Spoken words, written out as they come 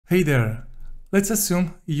Hey there! Let's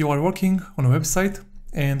assume you are working on a website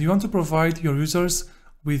and you want to provide your users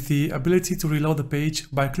with the ability to reload the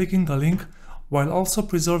page by clicking a link while also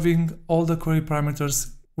preserving all the query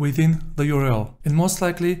parameters within the URL. And most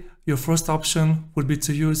likely, your first option would be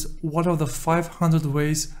to use one of the 500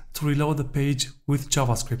 ways to reload the page with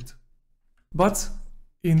JavaScript. But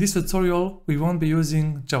in this tutorial, we won't be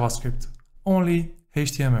using JavaScript, only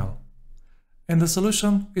HTML. And the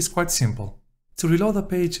solution is quite simple. To reload the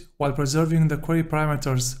page while preserving the query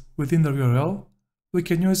parameters within the URL, we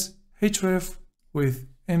can use href with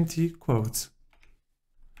empty quotes.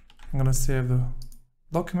 I'm gonna save the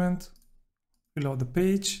document, reload the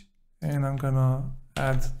page, and I'm gonna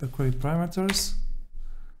add the query parameters.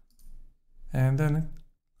 And then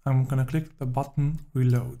I'm gonna click the button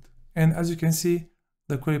reload. And as you can see,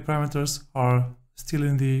 the query parameters are still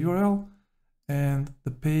in the URL and the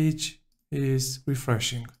page is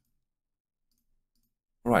refreshing.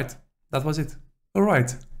 Alright, that was it.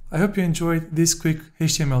 Alright, I hope you enjoyed this quick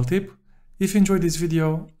HTML tip. If you enjoyed this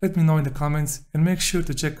video, let me know in the comments and make sure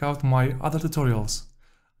to check out my other tutorials.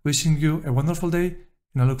 Wishing you a wonderful day,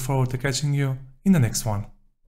 and I look forward to catching you in the next one.